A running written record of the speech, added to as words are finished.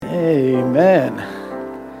Amen.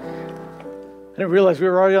 I didn't realize we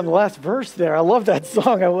were already on the last verse there. I love that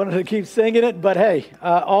song. I wanted to keep singing it, but hey,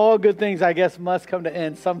 all good things, I guess, must come to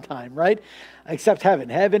end sometime, right? Except heaven.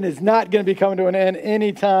 Heaven is not going to be coming to an end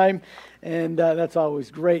anytime, and that's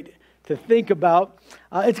always great to think about.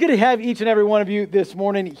 It's good to have each and every one of you this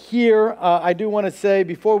morning here. I do want to say,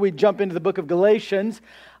 before we jump into the book of Galatians,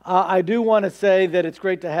 I do want to say that it's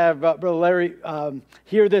great to have Brother Larry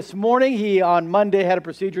here this morning. He, on Monday, had a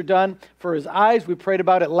procedure done for his eyes. We prayed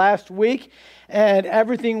about it last week, and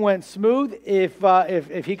everything went smooth.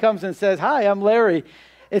 If he comes and says, "Hi, I'm Larry,"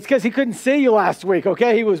 it's because he couldn't see you last week,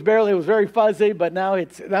 okay? It was very fuzzy, but now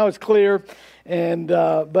it's clear. And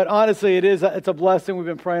but honestly, it's a blessing. We've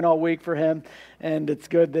been praying all week for him, and it's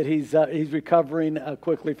good that he's recovering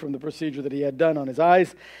quickly from the procedure that he had done on his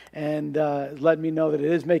eyes, and let me know that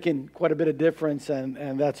it is making quite a bit of difference,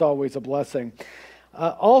 and that's always a blessing.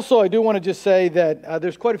 Also, I do want to just say that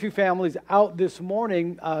there's quite a few families out this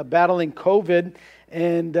morning battling COVID,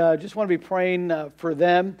 and just want to be praying for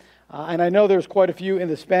them. And I know there's quite a few in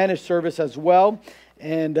the Spanish service as well,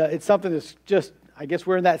 and it's something that's just, I guess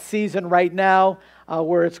we're in that season right now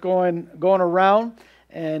where it's going around,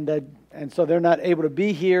 and so they're not able to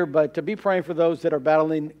be here. But to be praying for those that are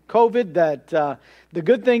battling COVID. That the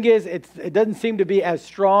good thing is it doesn't seem to be as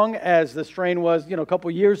strong as the strain was, a couple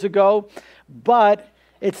years ago, but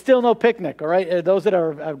it's still no picnic. All right, those that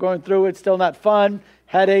are going through it, still not fun.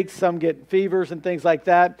 Headaches, some get fevers and things like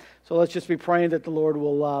that. So let's just be praying that the Lord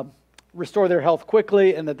will restore their health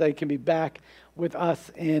quickly and that they can be back with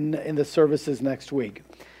us in the services next week.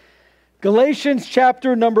 Galatians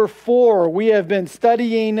chapter number 4. We have been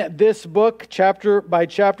studying this book chapter by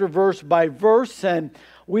chapter, verse by verse, and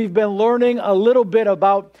we've been learning a little bit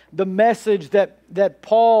about the message that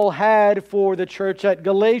Paul had for the church at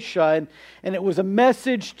Galatia, and it was a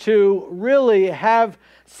message to really have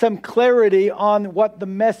some clarity on what the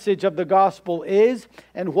message of the gospel is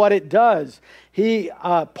and what it does.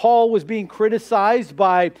 Paul was being criticized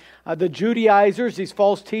by the Judaizers, these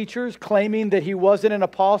false teachers, claiming that he wasn't an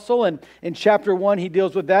apostle. And in chapter 1, he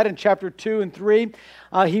deals with that. In chapter 2 and 3,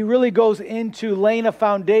 he really goes into laying a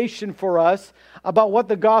foundation for us about what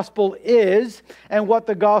the gospel is and what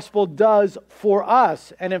the gospel does for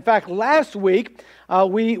us. And in fact, last week,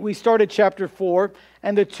 we started chapter 4,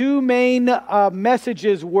 and the two main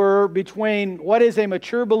messages were between what is a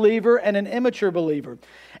mature believer and an immature believer.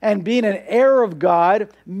 And being an heir of God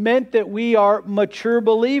meant that we are mature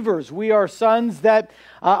believers. We are sons that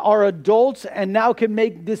are adults and now can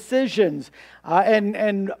make decisions.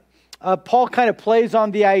 And Paul kind of plays on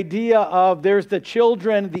the idea of there's the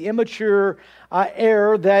children, the immature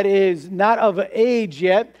heir that is not of age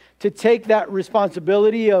yet to take that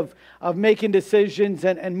responsibility of making decisions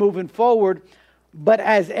and moving forward. But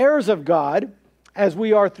as heirs of God, as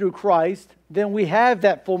we are through Christ, then we have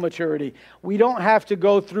that full maturity. We don't have to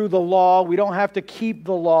go through the law. We don't have to keep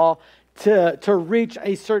the law to reach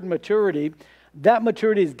a certain maturity. That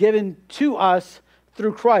maturity is given to us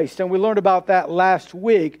through Christ, and we learned about that last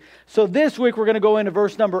week. So this week we're going to go into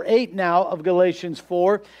verse number 8 now of Galatians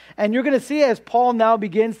 4, and you're going to see as Paul now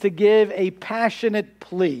begins to give a passionate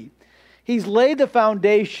plea. He's laid the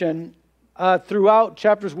foundation throughout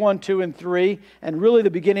chapters 1, 2, and 3, and really the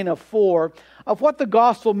beginning of 4, of what the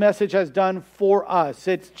gospel message has done for us.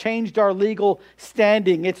 It's changed our legal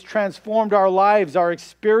standing. It's transformed our lives, our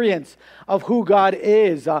experience of who God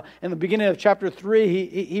is. In the beginning of chapter 3,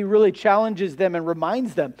 he really challenges them and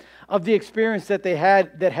reminds them of the experience that they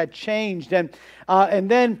had that had changed. And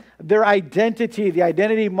then their identity, the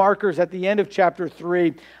identity markers at the end of chapter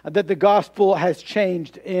 3, that the gospel has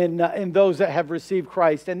changed in those that have received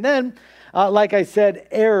Christ. And then, like I said,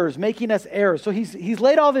 heirs, making us heirs. So he's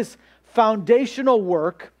laid all this foundational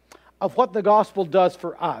work of what the gospel does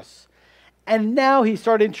for us. And now he's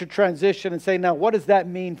starting to transition and say, now what does that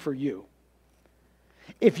mean for you?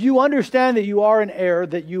 If you understand that you are an heir,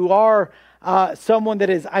 that you are someone that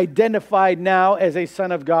is identified now as a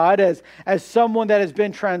son of God, as someone that has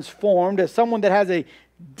been transformed, as someone that has a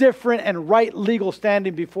different and right legal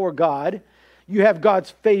standing before God, you have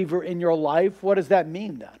God's favor in your life. What does that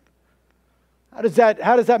mean then? How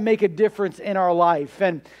does that make a difference in our life?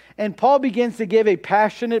 And Paul begins to give a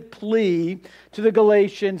passionate plea to the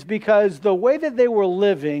Galatians because the way that they were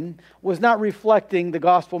living was not reflecting the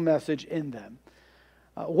gospel message in them.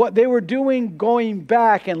 what they were doing going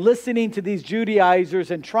back and listening to these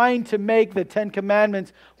Judaizers and trying to make the Ten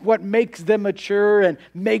Commandments what makes them mature and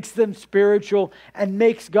makes them spiritual and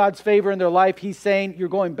makes God's favor in their life, he's saying, you're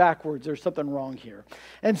going backwards. There's something wrong here.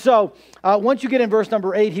 And so once you get in verse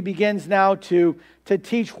number 8, he begins now to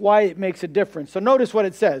teach why it makes a difference. So notice what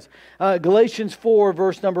it says. Galatians 4,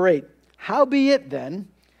 verse number 8. Howbeit then,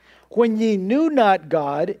 when ye knew not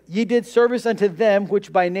God, ye did service unto them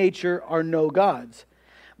which by nature are no gods.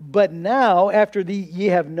 But now, after ye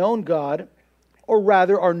have known God, or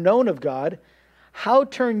rather are known of God, how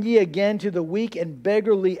turn ye again to the weak and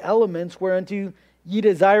beggarly elements whereunto ye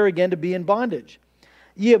desire again to be in bondage?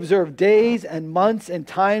 Ye observe days and months and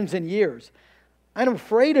times and years. I am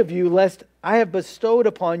afraid of you, lest I have bestowed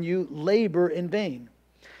upon you labor in vain.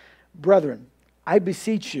 Brethren, I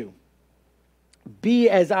beseech you, be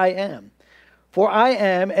as I am. For I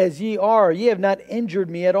am as ye are. Ye have not injured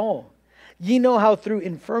me at all. Ye know how through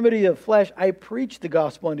infirmity of flesh I preached the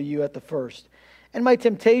gospel unto you at the first. And my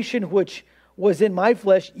temptation which was in my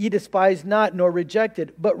flesh ye despised not nor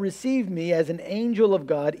rejected, but received me as an angel of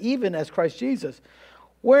God, even as Christ Jesus.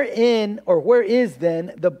 Where is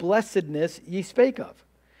then the blessedness ye spake of?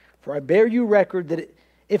 For I bear you record that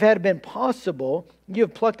if it had been possible, you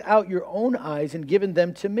have plucked out your own eyes and given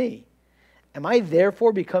them to me. Am I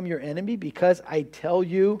therefore become your enemy because I tell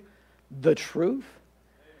you the truth?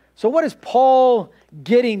 So what is Paul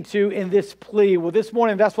getting to in this plea? Well, this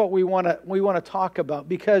morning, that's what we want to talk about,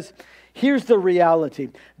 because here's the reality.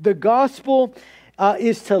 The gospel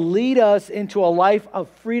is to lead us into a life of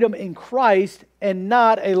freedom in Christ and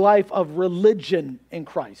not a life of religion in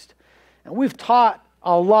Christ. And we've taught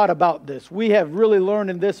a lot about this. We have really learned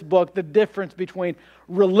in this book the difference between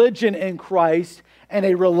religion in Christ and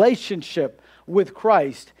a relationship with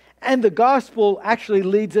Christ. And the gospel actually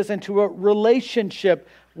leads us into a relationship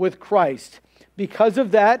with Christ. Because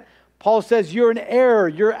of that, Paul says you're in error.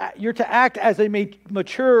 You're to act as a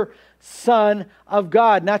mature son of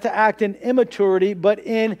God, not to act in immaturity, but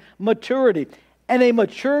in maturity. And a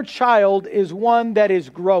mature child is one that is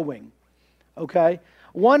growing, okay?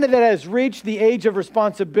 One that has reached the age of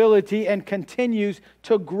responsibility and continues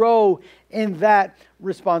to grow in that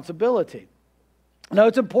responsibility. Now,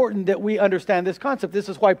 it's important that we understand this concept. This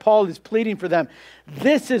is why Paul is pleading for them.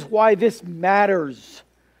 This is why this matters.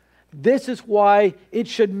 This is why it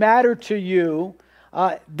should matter to you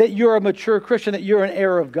that you're a mature Christian, that you're an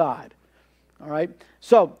heir of God. All right?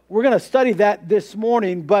 So, we're going to study that this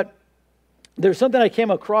morning, but there's something I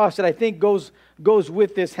came across that I think goes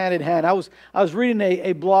with this hand in hand. I was reading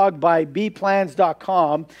a blog by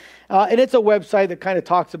bplans.com, and it's a website that kind of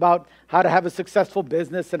talks about how to have a successful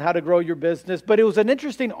business and how to grow your business. But it was an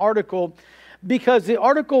interesting article because the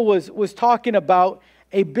article was talking about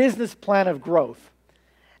a business plan of growth.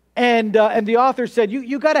 And the author said,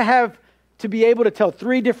 you got to have to be able to tell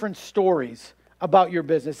 3 different stories about your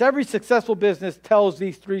business. Every successful business tells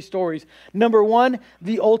these 3 stories. Number 1,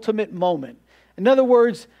 the ultimate moment. In other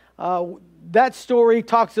words, that story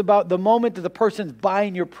talks about the moment that the person's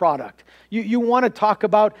buying your product. You want to talk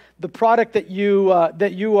about the product that you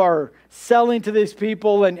are selling to these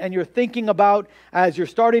people and you're thinking about as you're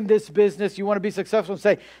starting this business. You want to be successful and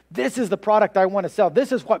say, this is the product I want to sell.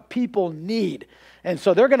 This is what people need. And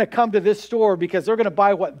so they're going to come to this store because they're going to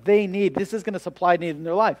buy what they need. This is going to supply need in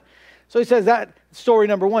their life. So he says that story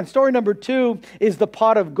number 1. Story number 2 is the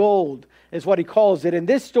pot of gold, is what he calls it. And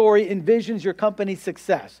this story envisions your company's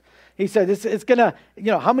success. He said, it's going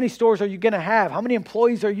to, how many stores are you going to have? How many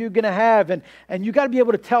employees are you going to have? And you got to be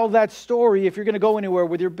able to tell that story if you're going to go anywhere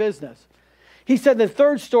with your business. He said the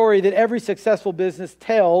third story that every successful business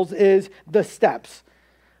tells is the steps.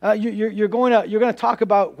 You're going to talk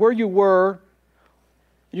about where you were.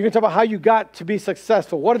 You're going to talk about how you got to be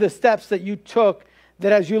successful. What are the steps that you took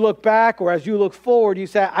that as you look back or as you look forward, you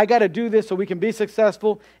say, I got to do this so we can be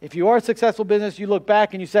successful. If you are a successful business, you look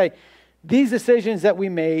back and you say, these decisions that we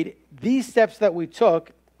made, these steps that we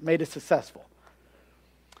took made us successful.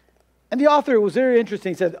 And the author was very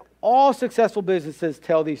interesting. He said, all successful businesses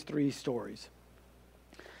tell these 3 stories.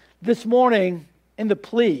 This morning, in the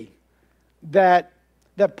plea that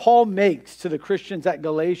Paul makes to the Christians at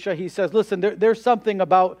Galatia, he says, listen, there's something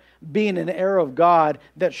about being an heir of God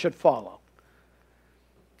that should follow.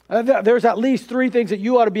 There's at least 3 things that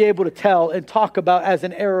you ought to be able to tell and talk about as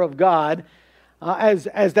an heir of God,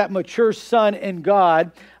 as that mature son in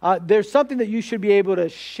God. There's something that you should be able to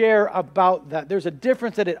share about that. There's a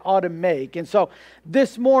difference that it ought to make. And so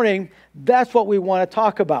this morning, that's what we want to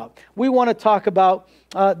talk about. We want to talk about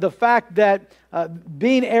the fact that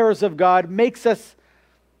being heirs of God makes us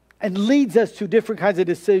and leads us to different kinds of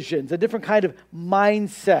decisions, a different kind of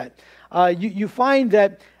mindset. you find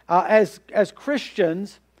that as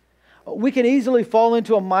Christians, we can easily fall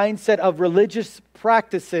into a mindset of religious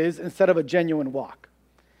practices instead of a genuine walk.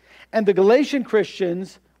 And the Galatian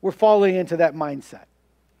Christians were falling into that mindset.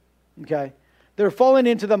 Okay? They're falling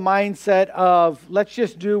into the mindset of, let's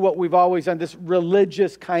just do what we've always done, this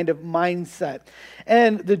religious kind of mindset.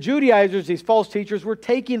 And the Judaizers, these false teachers, were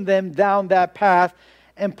taking them down that path,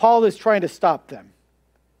 and Paul is trying to stop them.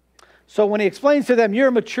 So when he explains to them, you're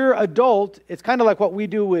a mature adult, it's kind of like what we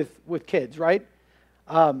do with kids, right?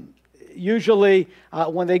 Usually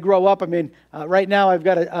when they grow up, right now I've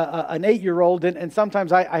got an 8-year-old, and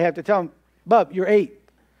sometimes I have to tell him, Bub, you're 8.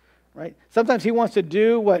 Right? Sometimes he wants to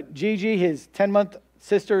do what Gigi, his 10-month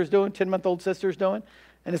sister is doing, 10-month-old sister is doing.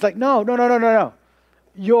 And it's like, no.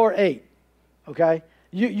 You're 8. Okay?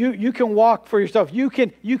 You can walk for yourself. You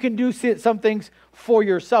can do some things for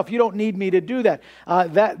yourself. You don't need me to do that.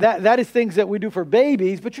 That is things that we do for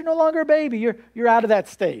babies, but you're no longer a baby. You're out of that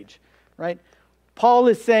stage. Right? Paul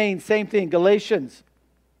is saying same thing. Galatians.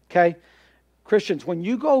 Okay? Christians, when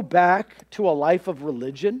you go back to a life of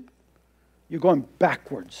religion, you're going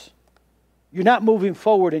backwards. You're not moving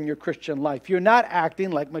forward in your Christian life. You're not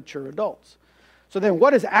acting like mature adults. So then what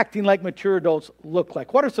does acting like mature adults look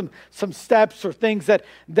like? What are some steps or things that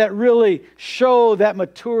really show that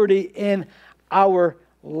maturity in our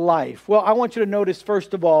life? Well, I want you to notice,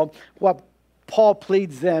 first of all, what Paul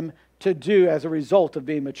pleads them to do as a result of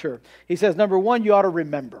being mature. He says, number one, you ought to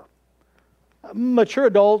remember. Mature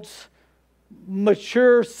adults,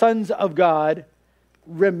 mature sons of God,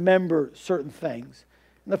 remember certain things.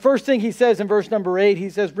 And the first thing he says in verse number 8,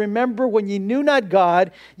 he says, remember when ye knew not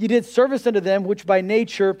God, ye did service unto them which by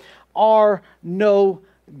nature are no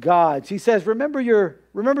gods. He says, remember your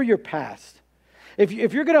past. If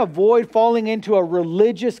you're going to avoid falling into a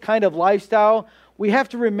religious kind of lifestyle, we have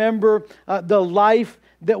to remember the life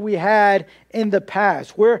that we had in the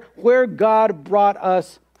past, where God brought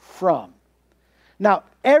us from. Now,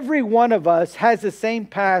 every one of us has the same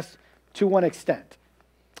past to one extent.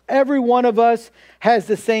 Every one of us has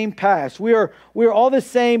the same past. We are all the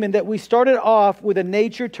same in that we started off with a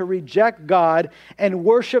nature to reject God and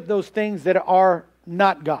worship those things that are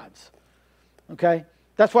not God's. Okay?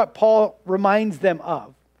 That's what Paul reminds them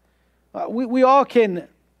of. We all can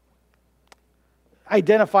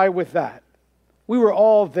identify with that. We were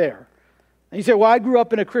all there. And you say, well, I grew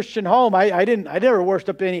up in a Christian home. I never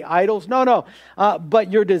worshiped any idols. No.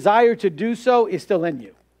 But your desire to do so is still in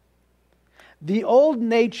you. The old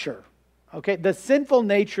nature, okay, the sinful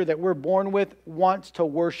nature that we're born with wants to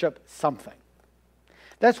worship something.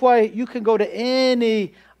 That's why you can go to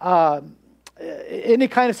any kind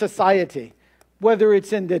of society, whether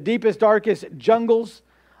it's in the deepest, darkest jungles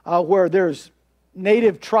where there's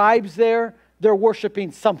native tribes there, they're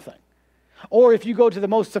worshiping something. Or if you go to the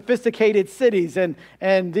most sophisticated cities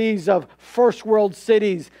and these first world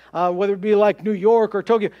cities, whether it be like New York or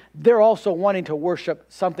Tokyo, they're also wanting to worship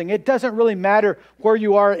something. It doesn't really matter where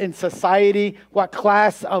you are in society, what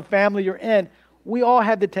class of family you're in. We all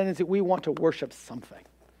have the tendency, we want to worship something.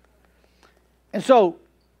 And so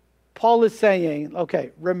Paul is saying, okay,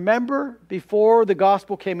 remember before the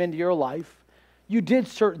gospel came into your life, you did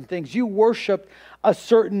certain things. You worshiped a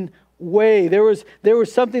certain way. There was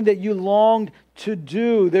something that you longed to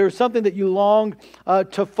do. There was something that you longed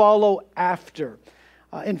to follow after.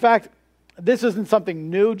 In fact, this isn't something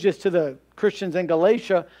new just to the Christians in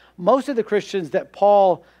Galatia. Most of the Christians that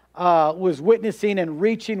Paul was witnessing and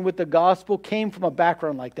reaching with the gospel came from a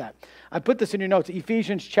background like that. I put this in your notes,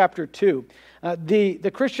 Ephesians chapter 2.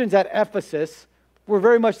 The Christians at Ephesus were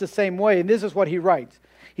very much the same way, and this is what he writes.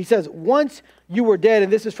 He says, once you were dead,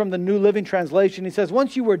 and this is from the New Living Translation, he says,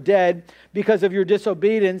 once you were dead because of your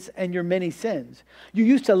disobedience and your many sins. You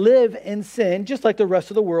used to live in sin just like the rest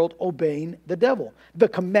of the world, obeying the devil, the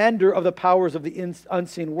commander of the powers of the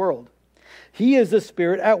unseen world. He is the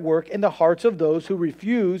spirit at work in the hearts of those who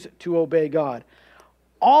refuse to obey God.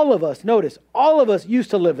 All of us, notice, all of us used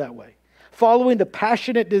to live that way, following the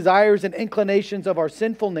passionate desires and inclinations of our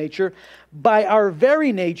sinful nature. By our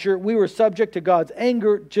very nature, we were subject to God's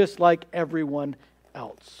anger just like everyone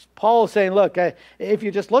else. Paul is saying, look, if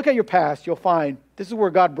you just look at your past, you'll find this is where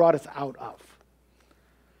God brought us out of.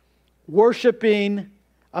 Worshiping,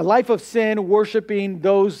 a life of sin, worshiping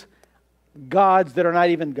those gods that are not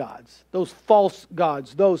even gods, those false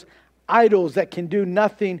gods, those idols that can do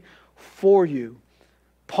nothing for you.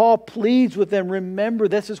 Paul pleads with them, remember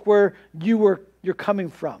this is where you're coming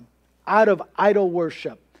from, out of idol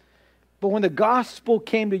worship. But when the gospel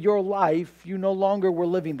came to your life, you no longer were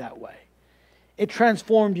living that way. It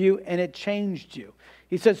transformed you and it changed you.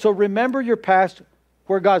 He said, so remember your past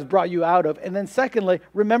where God's brought you out of. And then secondly,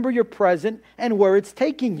 remember your present and where it's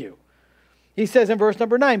taking you. He says in verse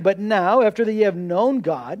number 9, but now, after that ye have known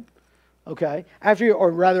God, okay, after you,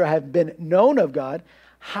 or rather have been known of God,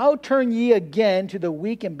 how turn ye again to the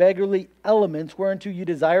weak and beggarly elements whereunto you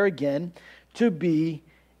desire again to be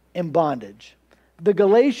in bondage? The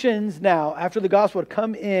Galatians now, after the gospel had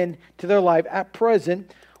come in to their life at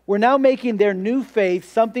present, were now making their new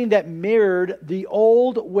faith something that mirrored the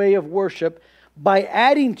old way of worship by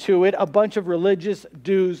adding to it a bunch of religious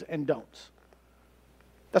do's and don'ts.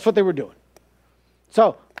 That's what they were doing.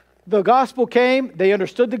 So the gospel came, they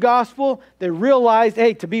understood the gospel, they realized,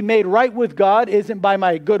 hey, to be made right with God isn't by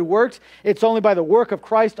my good works, it's only by the work of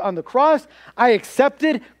Christ on the cross. I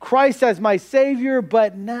accepted Christ as my Savior,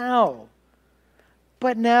 but now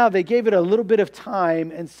they gave it a little bit of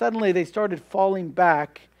time, and suddenly they started falling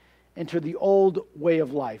back into the old way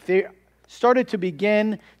of life. They started to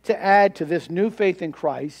begin to add to this new faith in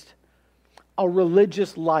Christ a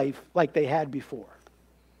religious life like they had before.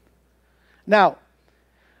 Now,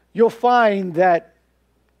 you'll find that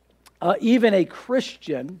even a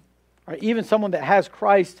Christian, or even someone that has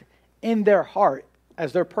Christ in their heart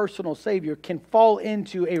as their personal Savior, can fall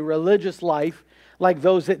into a religious life like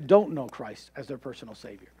those that don't know Christ as their personal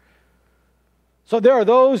Savior. So there are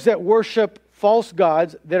those that worship false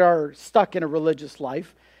gods that are stuck in a religious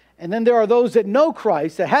life. And then there are those that know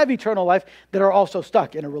Christ, that have eternal life, that are also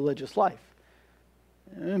stuck in a religious life.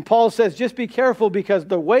 And Paul says, just be careful, because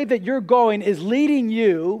the way that you're going is leading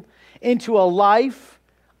you into a life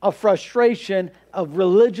of frustration, of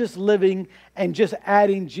religious living, and just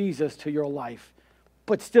adding Jesus to your life,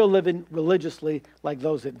 but still living religiously like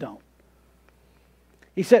those that don't.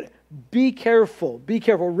 He said, be careful,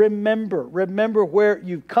 remember where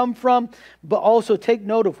you've come from, but also take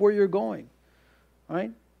note of where you're going,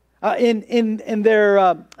 right? In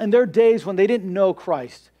their days when they didn't know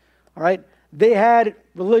Christ, all right, they had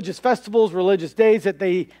religious festivals, religious days that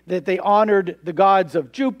they honored the gods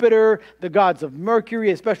of Jupiter, the gods of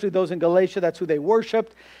Mercury, especially those in Galatia. That's who they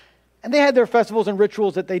worshipped. And they had their festivals and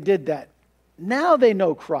rituals that they did that. Now they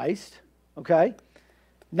know Christ, okay?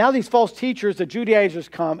 Now these false teachers, the Judaizers,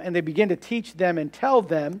 come and they begin to teach them and tell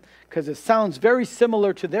them, because it sounds very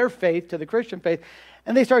similar to their faith, to the Christian faith,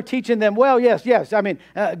 and they start teaching them, well, yes, I mean,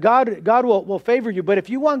 God will favor you, but if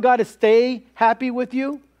you want God to stay happy with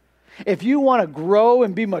you, if you want to grow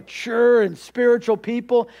and be mature and spiritual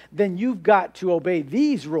people, then you've got to obey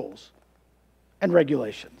these rules and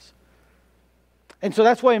regulations. And so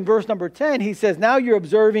that's why in verse number 10, he says, now you're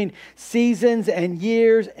observing seasons and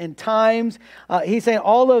years and times. He's saying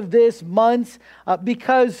all of this, months,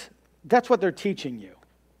 because that's what they're teaching you.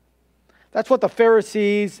 That's what the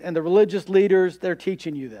Pharisees and the religious leaders, they're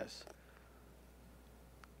teaching you this.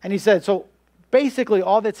 And he said, so basically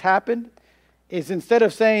all that's happened is instead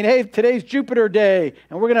of saying, hey, today's Jupiter Day,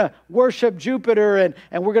 and we're going to worship Jupiter, and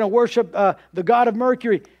we're going to worship the god of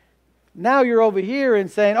Mercury, now you're over here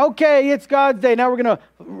and saying, okay, it's God's day. Now we're going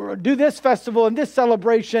to do this festival and this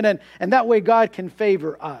celebration, and that way God can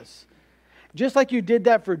favor us. Just like you did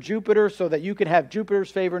that for Jupiter so that you can have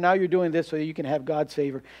Jupiter's favor, now you're doing this so that you can have God's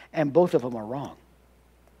favor, and both of them are wrong.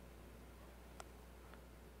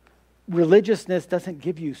 Religiousness doesn't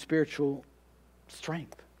give you spiritual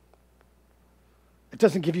strength. It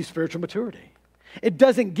doesn't give you spiritual maturity. It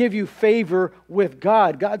doesn't give you favor with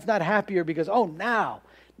God. God's not happier because,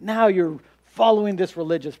 now you're following this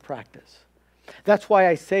religious practice. That's why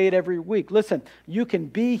I say it every week. Listen, you can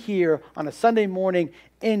be here on a Sunday morning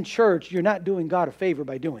in church. You're not doing God a favor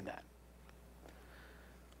by doing that.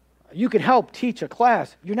 You can help teach a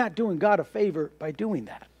class. You're not doing God a favor by doing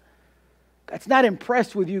that. God's not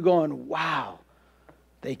impressed with you going, wow,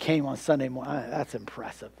 they came on Sunday morning. That's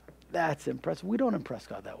impressive. That's impressive. We don't impress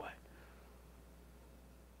God that way.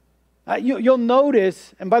 You'll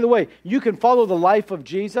notice, and by the way, you can follow the life of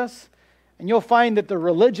Jesus, and you'll find that the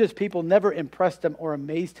religious people never impressed him or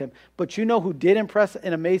amazed him. But you know who did impress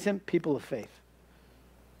and amaze him? People of faith.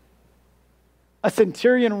 A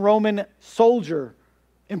centurion Roman soldier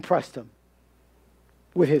impressed him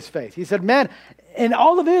with his faith. He said, man, in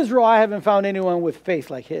all of Israel, I haven't found anyone with faith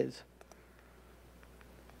like his.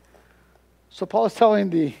 So Paul is telling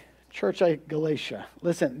the church at Galatia,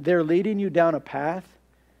 listen, they're leading you down a path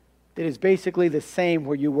that is basically the same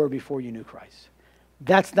where you were before you knew Christ.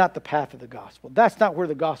 That's not the path of the gospel. That's not where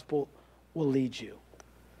the gospel will lead you.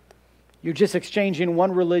 You're just exchanging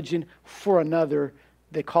one religion for another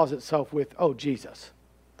that calls itself with, Jesus.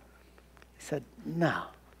 He said, no.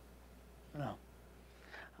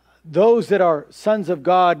 Those that are sons of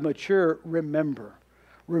God, mature, remember.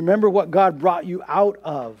 Remember what God brought you out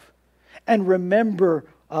of. And remember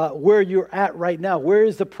where you're at right now? Where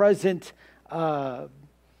is the present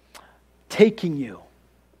taking you?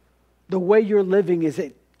 The way you're living, is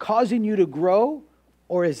it causing you to grow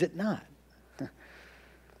or is it not?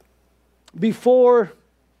 Before,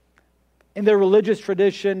 in their religious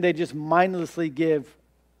tradition, they just mindlessly give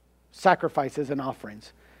sacrifices and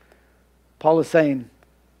offerings. Paul is saying,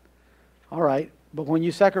 all right, but when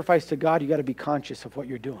you sacrifice to God, you got to be conscious of what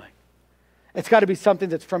you're doing. It's got to be something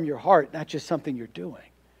that's from your heart, not just something you're doing.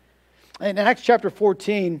 In Acts chapter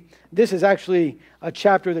 14, this is actually a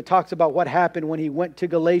chapter that talks about what happened when he went to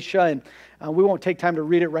Galatia, and we won't take time to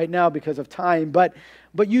read it right now because of time, but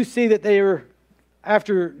you see that they were,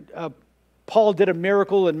 after Paul did a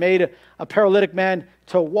miracle and made a paralytic man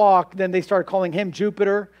to walk, then they started calling him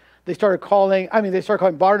Jupiter. They started calling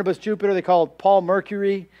Barnabas Jupiter. They called Paul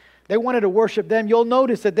Mercury. They wanted to worship them. You'll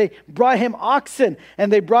notice that they brought him oxen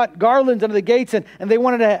and they brought garlands under the gates and they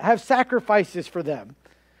wanted to have sacrifices for them.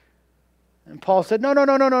 And Paul said, no.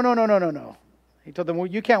 He told them, well,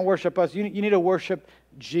 you can't worship us. You need to worship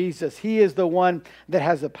Jesus. He is the one that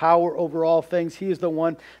has the power over all things. He is the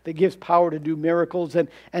one that gives power to do miracles. And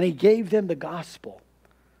he gave them the gospel.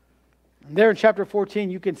 And there in chapter 14,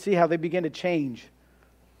 you can see how they began to change.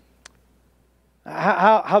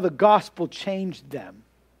 How the gospel changed them.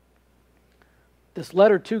 This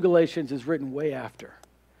letter to Galatians is written way after.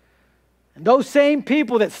 And those same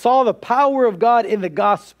people that saw the power of God in the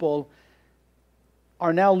gospel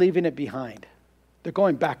are now leaving it behind. They're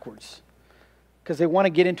going backwards because they want to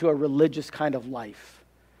get into a religious kind of life.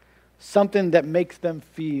 Something that makes them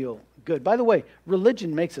feel good. By the way,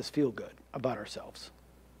 religion makes us feel good about ourselves.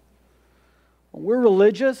 When we're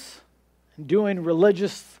religious and doing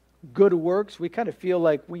religious good works, we kind of feel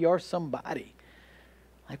like we are somebody.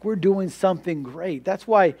 Like we're doing something great. That's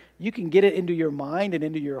why you can get it into your mind and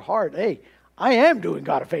into your heart. Hey, I am doing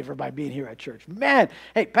God a favor by being here at church. Man,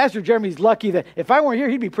 hey, Pastor Jeremy's lucky that if I weren't here,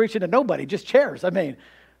 he'd be preaching to nobody, just chairs. I mean,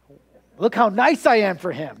 look how nice I am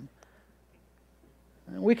for him.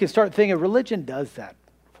 And we can start thinking religion does that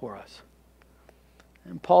for us.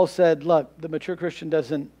 And Paul said, look, the mature Christian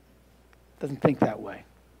doesn't think that way.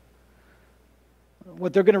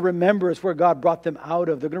 What they're going to remember is where God brought them out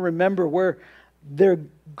of. They're going to remember where they're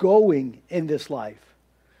going in this life.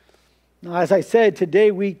 Now, as I said,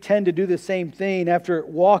 today we tend to do the same thing. After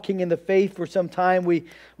walking in the faith for some time, we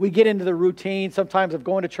get into the routine sometimes of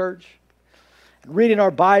going to church and reading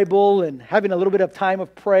our Bible and having a little bit of time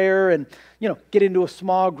of prayer and, get into a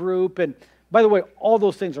small group. And by the way, all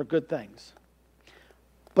those things are good things.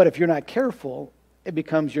 But if you're not careful, it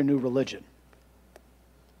becomes your new religion.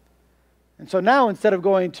 And so now instead of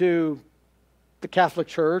going to the Catholic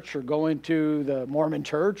Church or going to the Mormon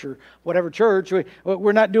Church or whatever church,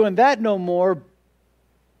 we're not doing that no more,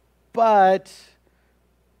 but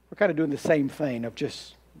we're kind of doing the same thing of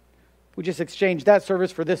we just exchanged that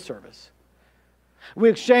service for this service. We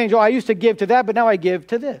exchange, I used to give to that, but now I give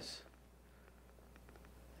to this.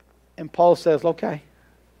 And Paul says, okay,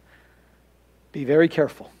 be very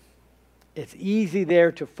careful. It's easy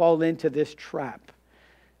there to fall into this trap.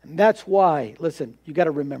 And that's why, listen, you got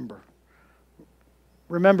to remember.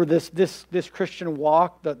 Remember this Christian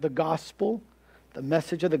walk, the gospel, the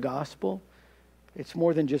message of the gospel, it's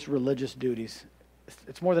more than just religious duties.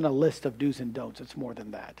 It's more than a list of do's and don'ts. It's more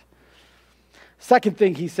than that. Second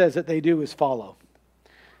thing he says that they do is follow.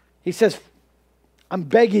 He says, I'm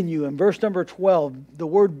begging you, in verse number 12, the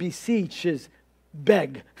word beseech is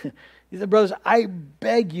beg. He said, brothers, I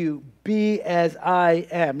beg you, be as I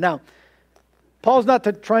am. Now, Paul's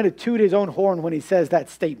not trying to toot his own horn when he says that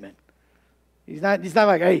statement. He's not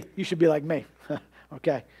like, hey, you should be like me.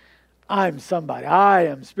 Okay. I'm somebody. I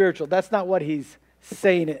am spiritual. That's not what he's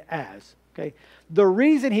saying it as. Okay. The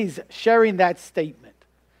reason he's sharing that statement,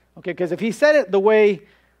 okay, because if he said it the way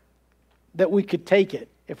that we could take it,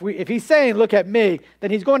 if he's saying, look at me,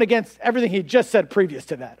 then he's going against everything he just said previous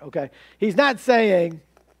to that. Okay. He's not saying,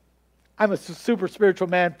 I'm a super spiritual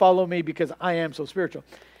man, follow me because I am so spiritual.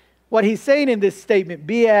 What he's saying in this statement,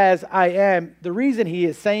 be as I am, the reason he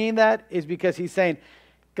is saying that is because he's saying,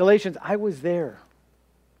 Galatians, I was there.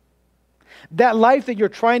 That life that you're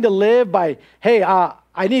trying to live by, hey,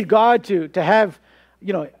 I need God to have,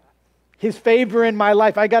 His favor in my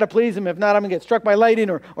life. I got to please Him. If not, I'm going to get struck by lightning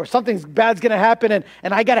or something bad's going to happen.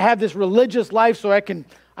 And I got to have this religious life so I can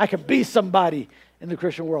be somebody in the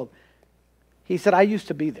Christian world. He said, I used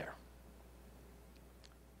to be there.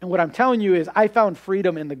 And what I'm telling you is I found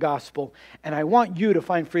freedom in the gospel, and I want you to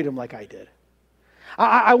find freedom like I did.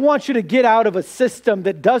 I want you to get out of a system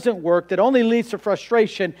that doesn't work, that only leads to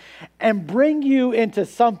frustration, and bring you into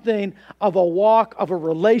something of a walk, of a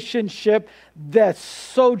relationship that's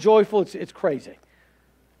so joyful, it's crazy.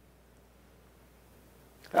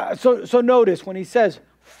 So notice when he says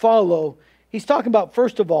follow, he's talking about,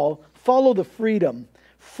 first of all, follow the freedom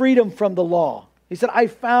from the law. He said,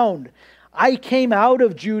 I came out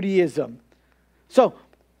of Judaism. So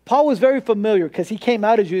Paul was very familiar because he came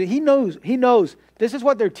out of Judaism. He knows this is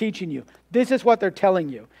what they're teaching you. This is what they're telling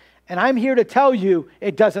you. And I'm here to tell you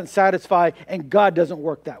it doesn't satisfy and God doesn't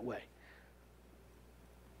work that way.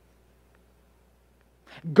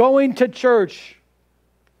 Going to church,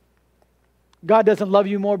 God doesn't love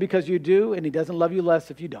you more because you do, and He doesn't love you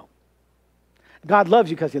less if you don't. God loves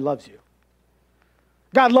you because He loves you.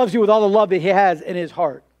 God loves you with all the love that He has in His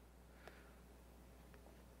heart.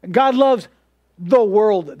 God loves the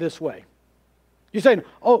world this way. You're saying,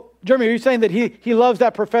 oh, Jeremy, are you saying that he loves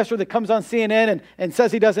that professor that comes on CNN and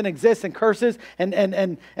says he doesn't exist and curses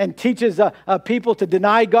and teaches people to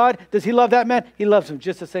deny God? Does He love that man? He loves him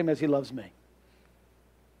just the same as He loves me.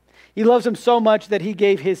 He loves him so much that He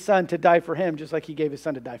gave His Son to die for him, just like He gave His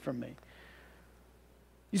Son to die for me.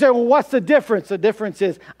 You say, well, what's the difference? The difference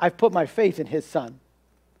is I've put my faith in His Son.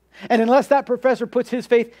 And unless that professor puts his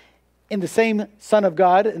faith in the same Son of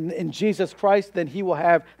God, in Jesus Christ, then he will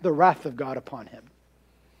have the wrath of God upon him.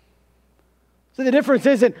 So the difference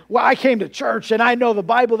isn't, well, I came to church and I know the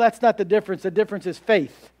Bible. That's not the difference. The difference is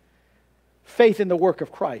faith. Faith in the work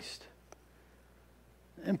of Christ.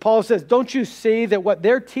 And Paul says, don't you see that what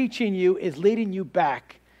they're teaching you is leading you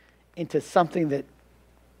back into something that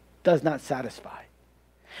does not satisfy?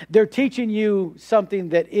 They're teaching you something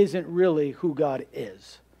that isn't really who God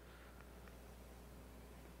is.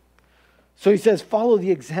 So he says, follow the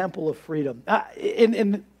example of freedom.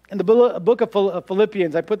 In the book of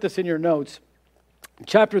Philippians, I put this in your notes.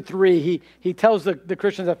 Chapter 3, he tells the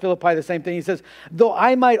Christians at Philippi the same thing. He says, though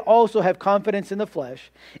I might also have confidence in the flesh,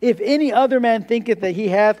 if any other man thinketh that he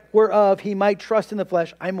hath whereof he might trust in the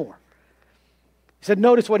flesh, I more. He said,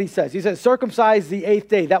 notice what he says. He says, circumcise the 8th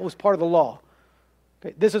day. That was part of the law.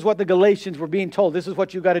 Okay, this is what the Galatians were being told. This is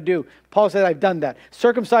what you got to do. Paul said, I've done that.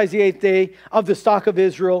 Circumcise the 8th day of the stock of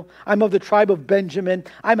Israel. I'm of the tribe of Benjamin.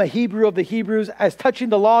 I'm a Hebrew of the Hebrews. As touching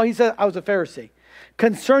the law, he said, I was a Pharisee.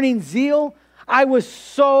 Concerning zeal, I was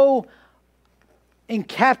so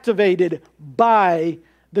captivated by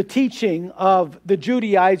the teaching of the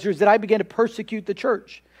Judaizers that I began to persecute the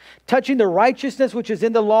church. Touching the righteousness which is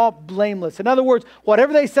in the law, blameless. In other words,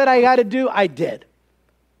 whatever they said I had to do, I did.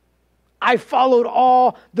 I followed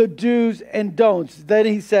all the do's and don'ts. Then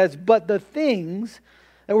he says, but the things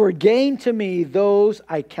that were gained to me, those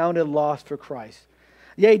I counted loss for Christ.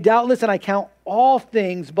 Yea, doubtless, and I count all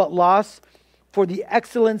things but loss for the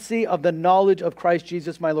excellency of the knowledge of Christ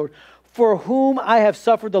Jesus my Lord, for whom I have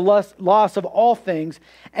suffered the loss of all things,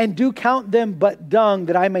 and do count them but dung,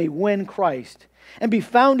 that I may win Christ, and be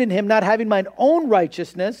found in Him, not having mine own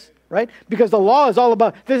righteousness, right? Because the law is all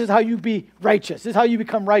about, this is how you be righteous. This is how you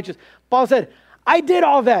become righteous. Paul said, I did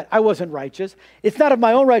all that. I wasn't righteous. It's not of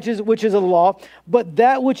my own righteousness, which is of the law, but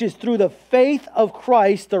that which is through the faith of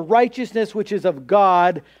Christ, the righteousness which is of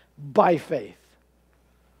God by faith.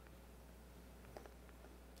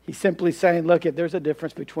 He's simply saying, look, there's a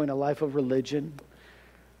difference between a life of religion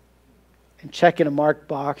and checking a marked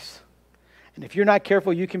box. And if you're not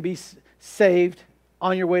careful, you can be saved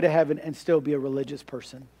on your way to heaven and still be a religious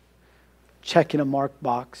person. Checking a marked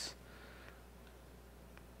box.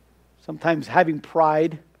 Sometimes having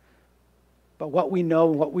pride about what we know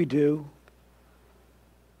and what we do.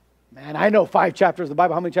 Man, I know 5 chapters of the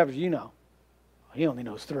Bible. How many chapters do you know? He only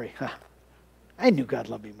knows 3. I knew God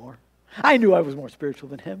loved me more. I knew I was more spiritual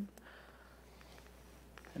than Him.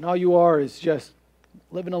 And all you are is just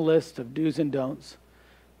living a list of do's and don'ts.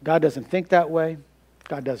 God doesn't think that way.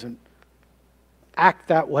 God doesn't act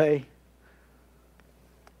that way.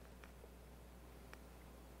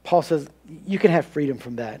 Paul says you can have freedom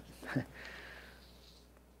from that.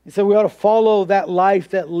 He said we ought to follow that life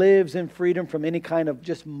that lives in freedom from any kind of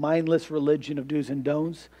just mindless religion of do's and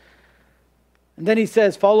don'ts. And then he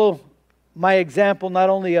says, follow my example not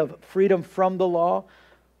only of freedom from the law,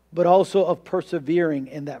 but also of persevering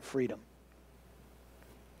in that freedom.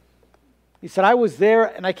 He said, I was there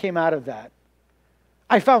and I came out of that.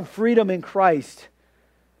 I found freedom in Christ.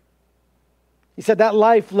 He said that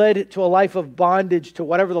life led to a life of bondage to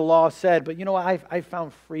whatever the law said. But you know what? I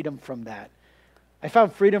found freedom from that. I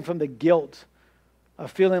found freedom from the guilt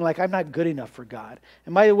of feeling like I'm not good enough for God.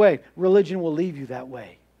 And by the way, religion will leave you that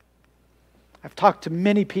way. I've talked to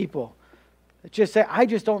many people that just say, I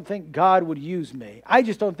just don't think God would use me. I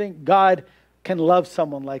just don't think God can love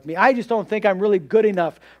someone like me. I just don't think I'm really good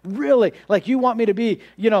enough. Really, like you want me to be,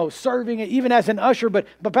 serving even as an usher, but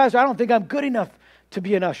Pastor, I don't think I'm good enough to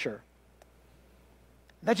be an usher.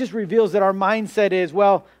 That just reveals that our mindset is,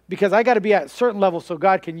 well, because I got to be at a certain level so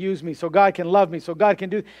God can use me, so God can love me, so God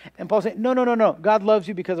can do. And Paul's saying, no, no, no, no. God loves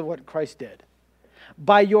you because of what Christ did.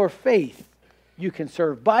 By your faith, you can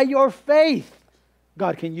serve. By your faith,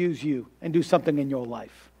 God can use you and do something in your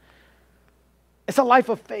life. It's a life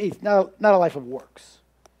of faith, not a life of works.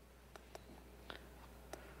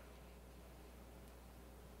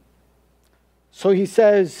 So he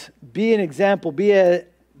says, be an example, be as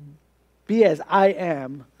I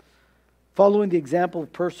am, following the example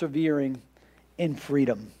of persevering in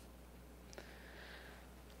freedom.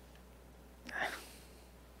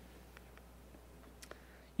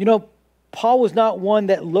 You know, Paul was not one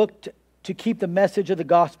that looked to keep the message of the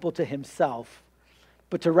gospel to himself,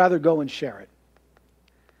 but to rather go and share it.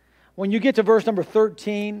 When you get to verse number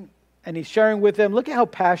 13, and he's sharing with them, look at how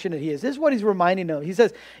passionate he is. This is what he's reminding them. He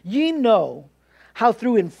says, ye know how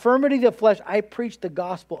through infirmity of the flesh I preached the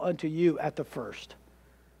gospel unto you at the first.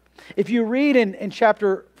 If you read in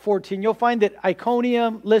chapter 14, you'll find that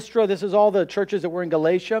Iconium, Lystra, this is all the churches that were in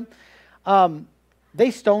Galatia,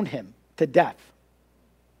 they stoned him to death.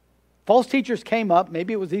 False teachers came up,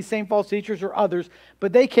 maybe it was these same false teachers or others,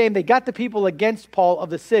 but they came, they got the people against Paul of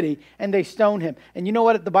the city, and they stoned him. And you know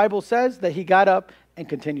what the Bible says? That he got up and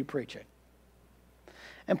continued preaching.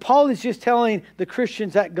 And Paul is just telling the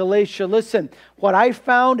Christians at Galatia, listen, what I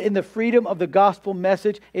found in the freedom of the gospel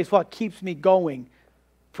message is what keeps me going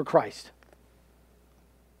for Christ.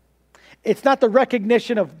 It's not the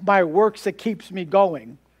recognition of my works that keeps me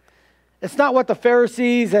going. It's not what the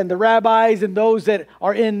Pharisees and the rabbis and those that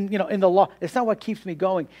are in the law, it's not what keeps me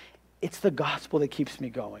going. It's the gospel that keeps me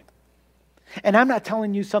going. And I'm not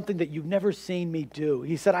telling you something that you've never seen me do.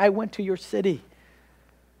 He said, I went to your city.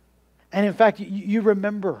 And in fact, you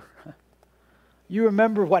remember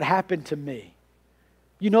what happened to me.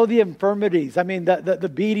 You know the infirmities,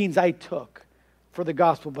 the beatings I took for the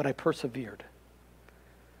gospel, but I persevered.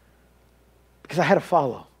 Because I had to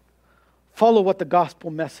follow what the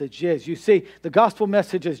gospel message is. You see, the gospel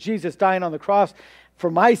message is Jesus dying on the cross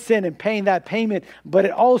for my sin and paying that payment, but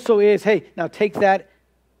it also is, hey, now take that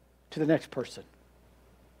to the next person.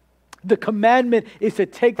 The commandment is to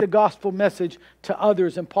take the gospel message to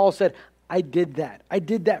others. And Paul said, I did that. I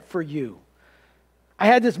did that for you. I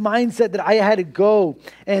had this mindset that I had to go.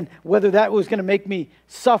 And whether that was going to make me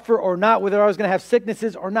suffer or not, whether I was going to have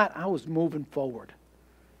sicknesses or not, I was moving forward.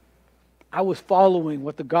 I was following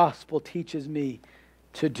what the gospel teaches me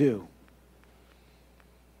to do.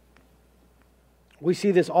 We see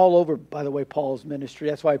this all over, by the way, Paul's ministry.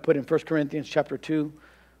 That's why I put in 1 Corinthians chapter 2,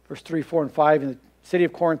 verse 3, 4, and 5. In the city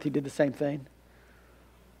of Corinth, he did the same thing.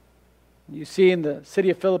 You see in the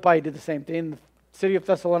city of Philippi, he did the same thing. In the city of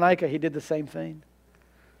Thessalonica, he did the same thing.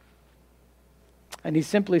 And he's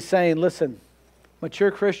simply saying, listen,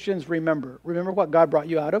 mature Christians, remember what God brought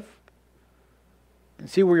you out of and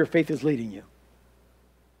see where your faith is leading you.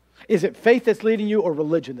 Is it faith that's leading you or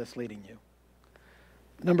religion that's leading you?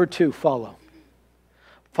 Number 2, follow.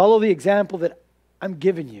 Follow the example that I'm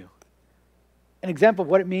giving you. An example of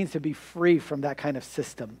what it means to be free from that kind of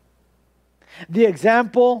system. The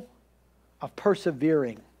example of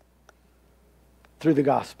persevering through the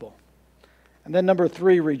gospel. And then number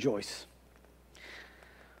 3, rejoice.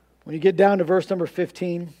 When you get down to verse number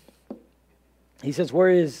 15, he says, where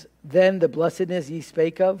is then the blessedness ye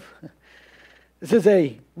spake of? This is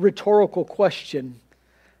a rhetorical question.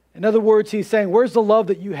 In other words, he's saying, where's the love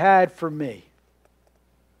that you had for me?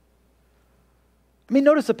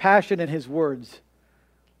 Notice the passion in his words.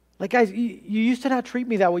 Like, guys, you used to not treat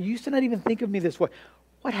me that way. You used to not even think of me this way.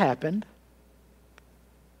 What happened?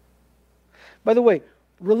 By the way,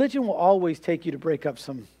 religion will always take you to break up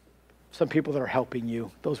some people that are helping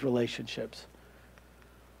you, those relationships.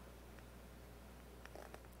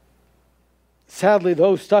 Sadly,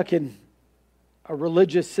 those stuck in a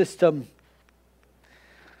religious system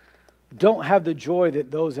don't have the joy that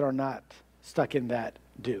those that are not stuck in that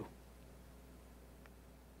do.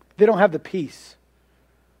 They don't have the peace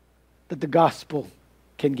that the gospel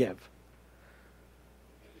can give.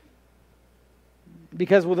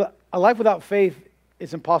 Because with a life without faith,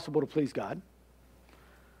 it's impossible to please God.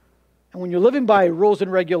 And when you're living by rules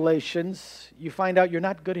and regulations, you find out you're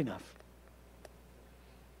not good enough.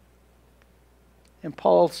 And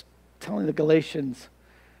Paul's telling the Galatians,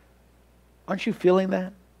 aren't you feeling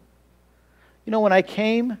that? When I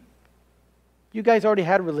came, you guys already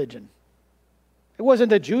had religion. It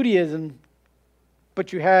wasn't the Judaism,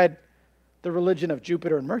 but you had the religion of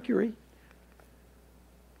Jupiter and Mercury.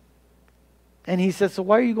 And he says, so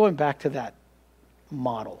why are you going back to that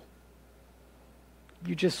model?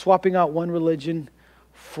 You're just swapping out one religion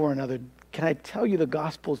for another. Can I tell you the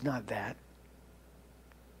gospel's not that?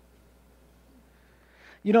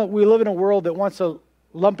 You know, we live in a world that wants to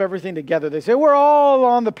lump everything together. They say, we're all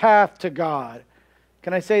on the path to God.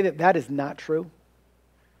 Can I say that that is not true?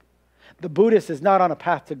 The Buddhist is not on a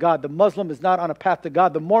path to God. The Muslim is not on a path to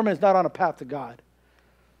God. The Mormon is not on a path to God.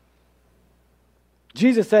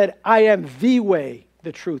 Jesus said, I am the way,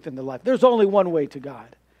 the truth, and the life. There's only one way to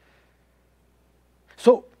God.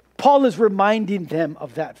 So Paul is reminding them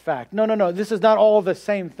of that fact. No, this is not all the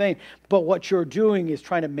same thing. But what you're doing is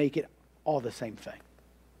trying to make it all the same thing.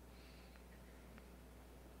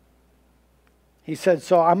 He said,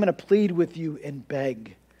 so I'm going to plead with you and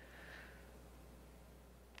beg.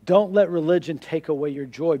 Don't let religion take away your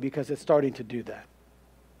joy, because it's starting to do that.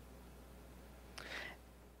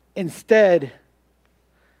 Instead,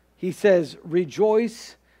 he says,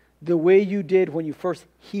 rejoice the way you did when you first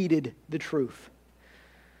heeded the truth.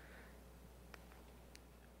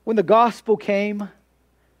 When the gospel came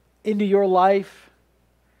into your life,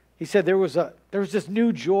 he said there was this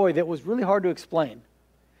new joy that was really hard to explain.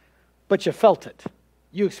 But you felt it.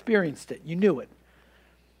 You experienced it. You knew it.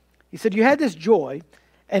 He said you had this joy,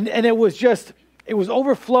 and it was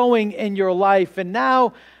overflowing in your life, and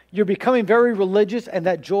now you're becoming very religious, and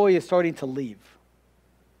that joy is starting to leave.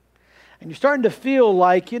 And you're starting to feel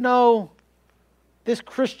like, this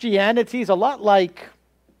Christianity is a lot like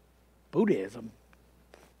Buddhism.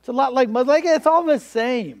 It's a lot like Muslim. Like, it's all the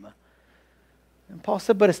same. And Paul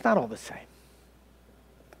said, but it's not all the same.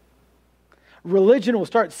 Religion will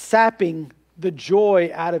start sapping the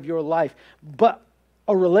joy out of your life. But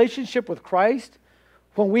a relationship with Christ,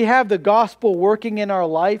 when we have the gospel working in our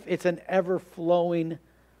life, it's an ever-flowing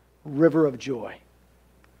river of joy.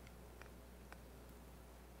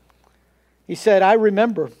 He said, I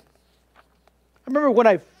remember when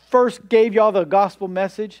I first gave y'all the gospel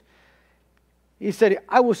message. He said,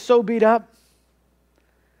 I was so beat up.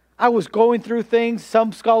 I was going through things.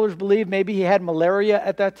 Some scholars believe maybe he had malaria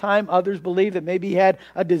at that time. Others believe that maybe he had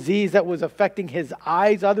a disease that was affecting his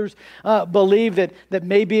eyes. Others believe that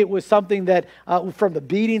maybe it was something that from the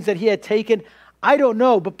beatings that he had taken. I don't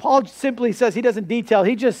know, but Paul simply says, he doesn't detail.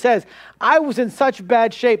 He just says, I was in such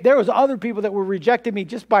bad shape. There was other people that were rejecting me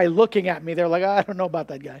just by looking at me. They're like, I don't know about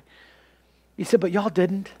that guy. He said, but y'all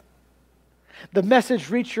didn't. The message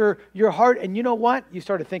reached your heart, and you know what? You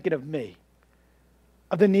started thinking of me,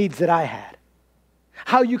 of the needs that I had,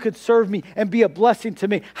 how you could serve me and be a blessing to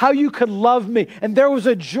me, how you could love me. And there was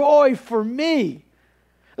a joy for me.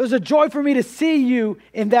 There was a joy for me to see you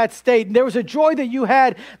in that state. And there was a joy that you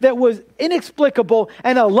had that was inexplicable,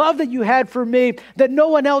 and a love that you had for me that no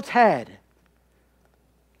one else had,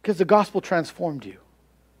 because the gospel transformed you.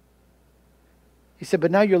 He said,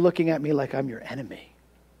 but now you're looking at me like I'm your enemy.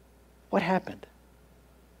 What happened?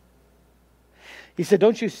 He said,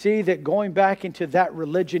 don't you see that going back into that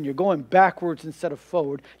religion, you're going backwards instead of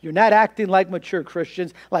forward. You're not acting like mature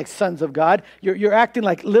Christians, like sons of God. You're acting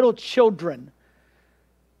like little children,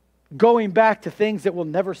 going back to things that will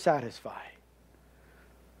never satisfy.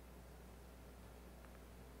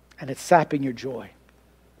 And it's sapping your joy.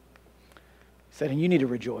 He said, and you need to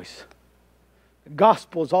rejoice. The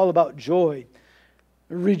gospel is all about joy.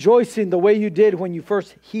 Rejoicing the way you did when you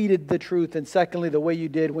first heeded the truth, and secondly, the way you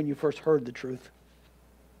did when you first heard the truth.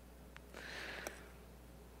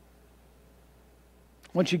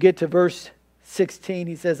 Once you get to verse 16,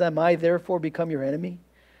 he says, am I therefore become your enemy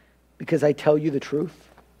because I tell you the truth?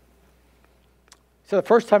 So the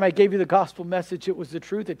first time I gave you the gospel message, it was the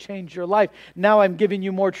truth that changed your life. Now I'm giving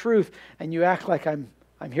you more truth, and you act like I'm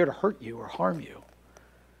here to hurt you or harm you.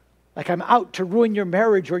 Like I'm out to ruin your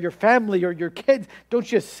marriage or your family or your kids. Don't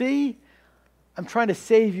you see? I'm trying to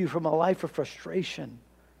save you from a life of frustration,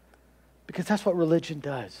 because that's what religion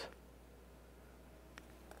does.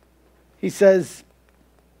 He says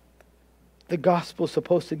the gospel is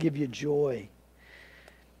supposed to give you joy.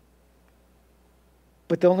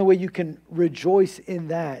 But the only way you can rejoice in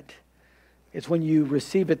that is when you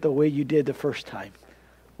receive it the way you did the first time,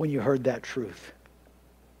 when you heard that truth.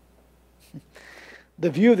 The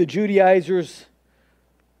view of the Judaizers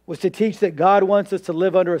was to teach that God wants us to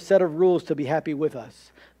live under a set of rules to be happy with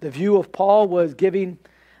us. The view of Paul was giving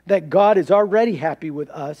that God is already happy with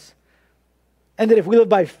us, and that if we live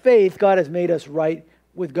by faith, God has made us right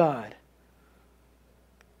with God.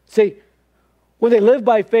 See, when they lived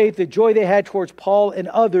by faith, the joy they had towards Paul and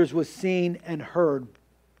others was seen and heard.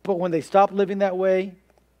 But when they stopped living that way,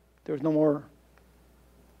 there was no more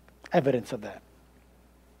evidence of that.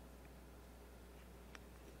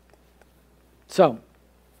 So,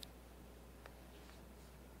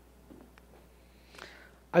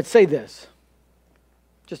 I'd say this,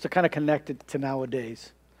 just to kind of connect it to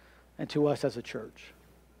nowadays and to us as a church.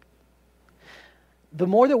 the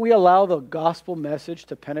more that we allow the gospel message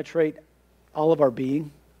to penetrate all of our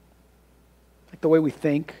being, like the way we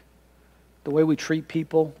think, the way we treat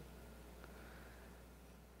people,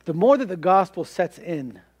 the more that the gospel sets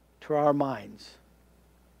in to our minds,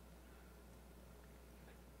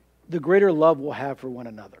 the greater love we'll have for one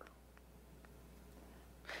another.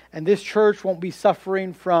 And this church won't be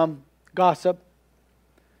suffering from gossip,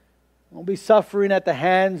 won't be suffering at the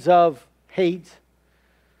hands of hate,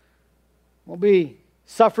 won't be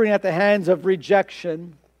suffering at the hands of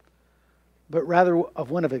rejection, but rather of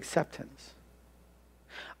one of acceptance,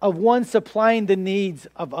 of one supplying the needs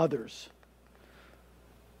of others.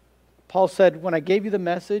 Paul said, when I gave you the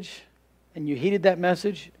message and you heeded that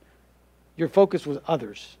message, your focus was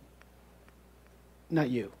others, not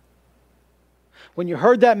you. When you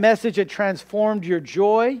heard that message, it transformed your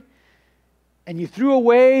joy, and you threw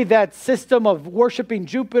away that system of worshiping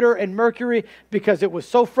Jupiter and Mercury because it was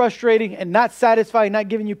so frustrating and not satisfying, not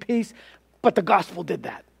giving you peace, but the gospel did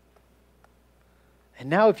that. And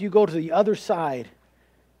now if you go to the other side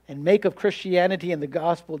and make of Christianity and the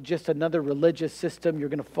gospel just another religious system, you're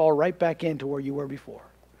going to fall right back into where you were before.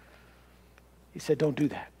 He said, don't do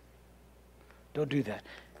that. Don't do that.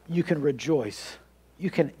 You can rejoice. You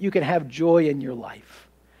can have joy in your life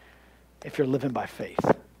if you're living by faith.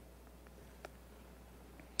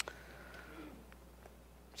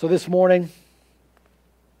 So this morning,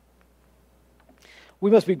 we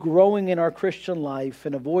must be growing in our Christian life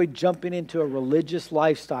and avoid jumping into a religious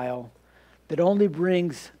lifestyle that only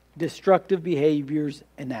brings destructive behaviors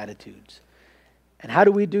and attitudes. And how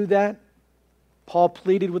do we do that? Paul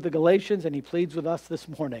pleaded with the Galatians, and he pleads with us this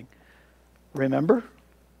morning. Remember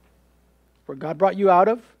where God brought you out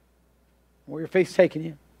of, where your faith's taken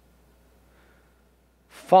you.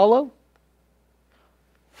 Follow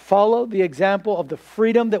the example of the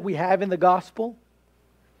freedom that we have in the gospel.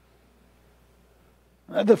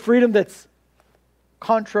 The freedom that's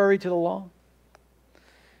contrary to the law.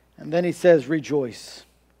 And then he says, rejoice.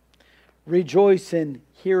 Rejoice in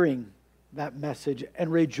hearing that message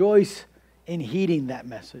and rejoice in heeding that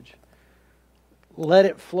message. Let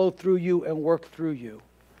it flow through you and work through you.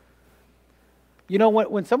 You know,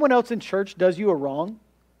 when someone else in church does you a wrong,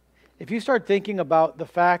 if you start thinking about the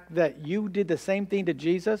fact that you did the same thing to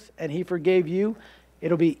Jesus and he forgave you,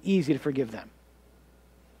 it'll be easy to forgive them.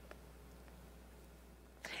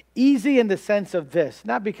 Easy in the sense of this,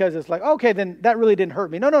 not because it's like, okay, then that really didn't hurt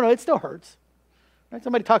me. No, it still hurts. Right?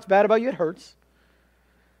 Somebody talks bad about you, it hurts.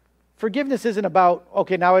 Forgiveness isn't about,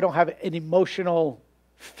 okay, now I don't have an emotional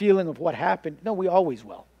feeling of what happened. No, we always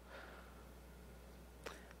will.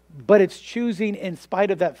 But it's choosing, in spite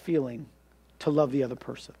of that feeling, to love the other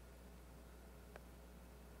person.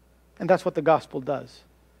 And that's what the gospel does.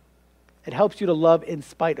 It helps you to love in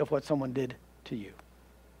spite of what someone did to you.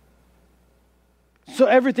 So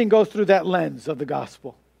everything goes through that lens of the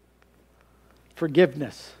gospel.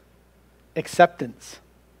 Forgiveness, acceptance,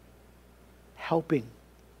 helping,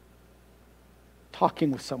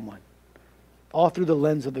 talking with someone. All through the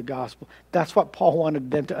lens of the gospel. That's what Paul wanted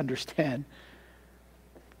them to understand.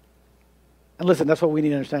 And listen, that's what we need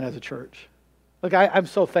to understand as a church. Look, I'm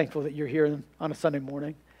so thankful that you're here on a Sunday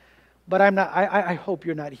morning. But I'm not. I hope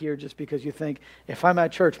you're not here just because you think, if I'm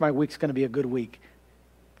at church, my week's going to be a good week.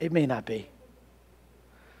 It may not be.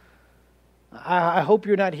 I hope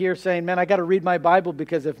you're not here saying, man, I got to read my Bible,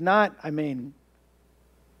 because if not, I'm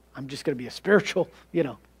just going to be a spiritual,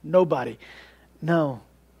 nobody. No,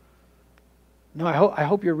 I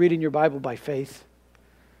hope you're reading your Bible by faith.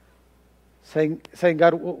 Saying,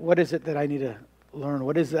 God, what is it that I need to learn?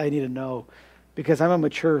 What is it I need to know? Because I'm a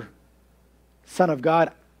mature son of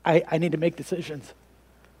God. I need to make decisions.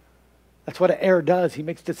 That's what an heir does. He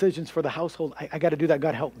makes decisions for the household. I got to do that.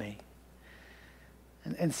 God help me.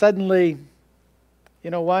 And suddenly, you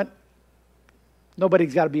know what?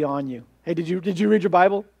 Nobody's got to be on you. Hey, did you read your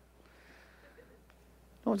Bible?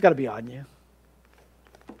 No one's got to be on you.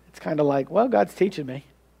 It's kind of like, well, God's teaching me.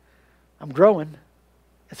 I'm growing.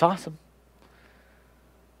 It's awesome.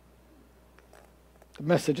 The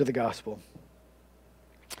message of the gospel.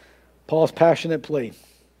 Paul's passionate plea.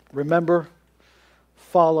 Remember,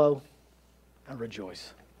 follow, and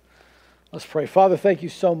rejoice. Let's pray. Father, thank you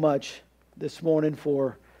so much this morning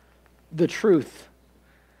for the truth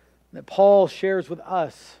that Paul shares with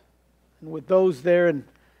us and with those there in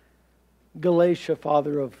Galatia,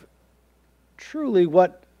 Father, of truly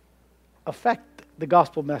what effect the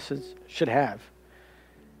gospel message should have.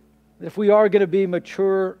 If we are going to be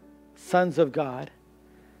mature sons of God,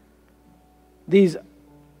 these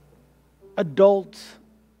adult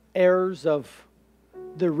heirs of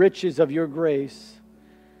the riches of your grace,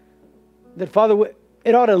 that, Father,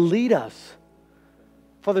 it ought to lead us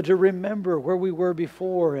Father, to remember where we were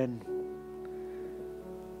before and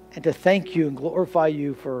to thank you and glorify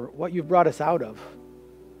you for what you've brought us out of.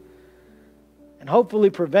 And hopefully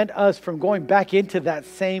prevent us from going back into that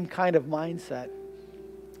same kind of mindset.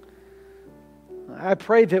 I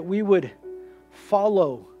pray that we would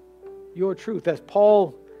follow your truth as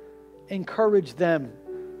Paul encouraged them.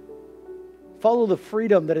 Follow the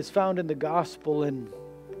freedom that is found in the gospel and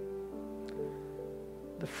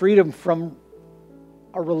the freedom from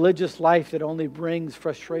a religious life that only brings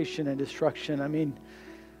frustration and destruction. I mean,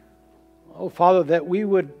 oh Father, that we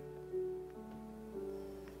would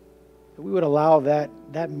allow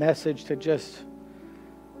that message to just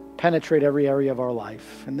penetrate every area of our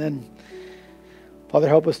life. And then, Father,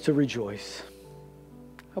 help us to rejoice.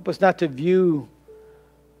 Help us not to view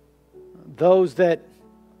those that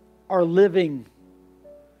are living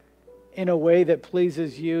in a way that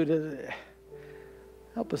pleases you.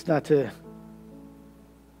 Help us not to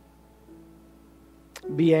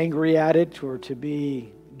be angry at it or to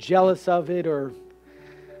be jealous of it or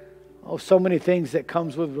so many things that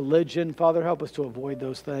comes with religion. Father, help us to avoid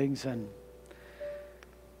those things and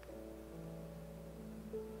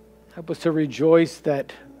help us to rejoice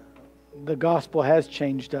that the gospel has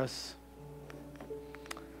changed us.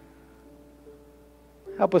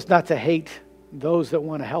 Help us not to hate those that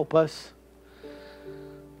want to help us.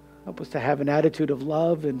 Help us to have an attitude of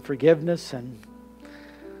love and forgiveness and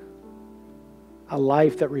a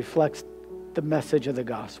life that reflects the message of the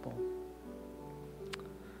gospel.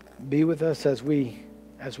 Be with us as we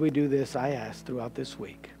do this, I ask, throughout this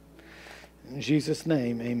week. In Jesus'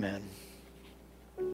 name, amen.